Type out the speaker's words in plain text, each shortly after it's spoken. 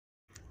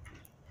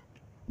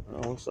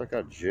Well, looks like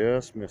I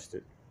just missed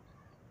it.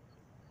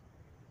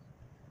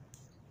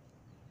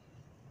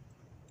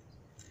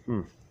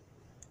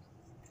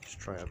 Let's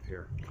try up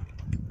here.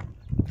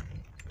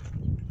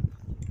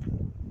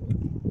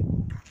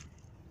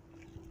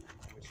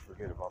 Always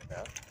forget about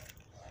that.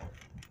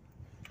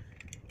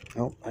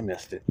 Oh, I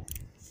missed it.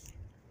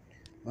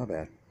 My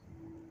bad.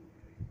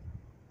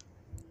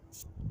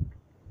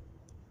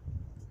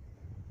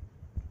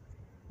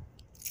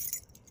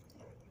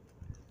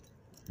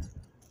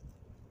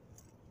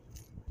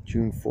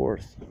 June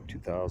 4th,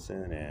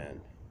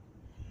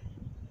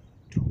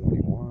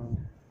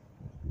 2021.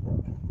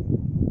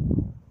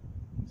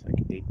 It's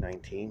like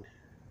 8:19.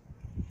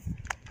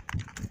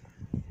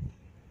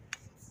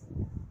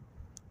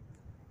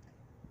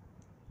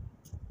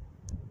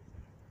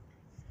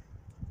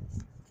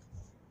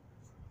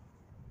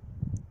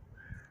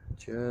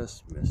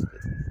 Just missed it.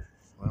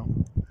 Well,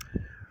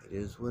 it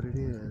is what it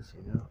is,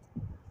 you know.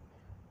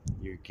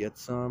 You get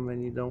some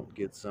and you don't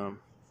get some.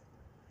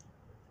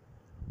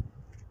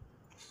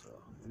 So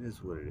it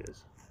is what it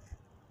is.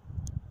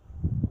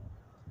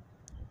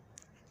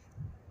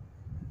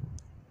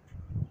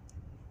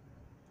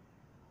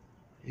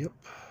 Yep.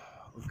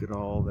 Look at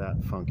all that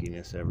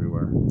funkiness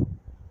everywhere.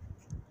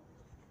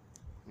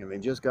 And they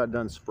just got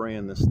done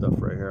spraying this stuff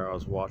right here. I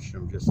was watching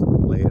them just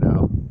lay it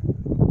out.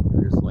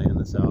 They're just laying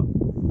this out.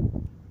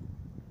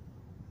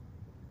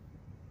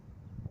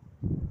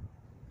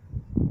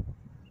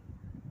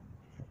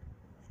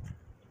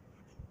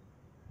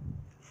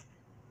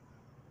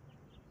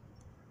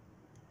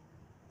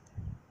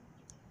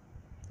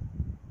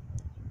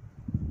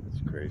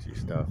 It's crazy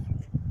stuff.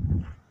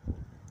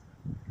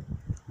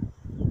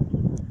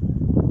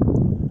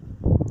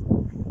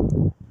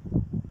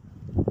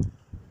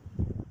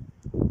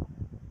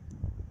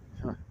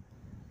 Huh.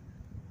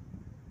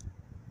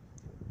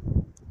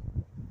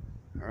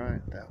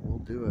 Alright, that will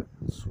do it.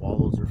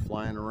 Swallows are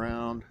flying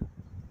around.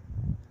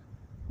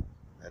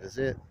 That is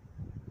it.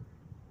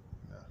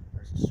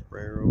 There's a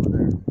sprayer over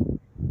there.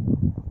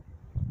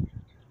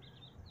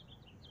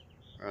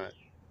 Alright,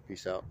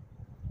 peace out.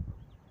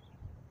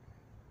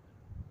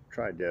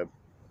 Tried, Deb.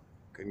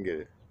 Couldn't get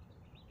it.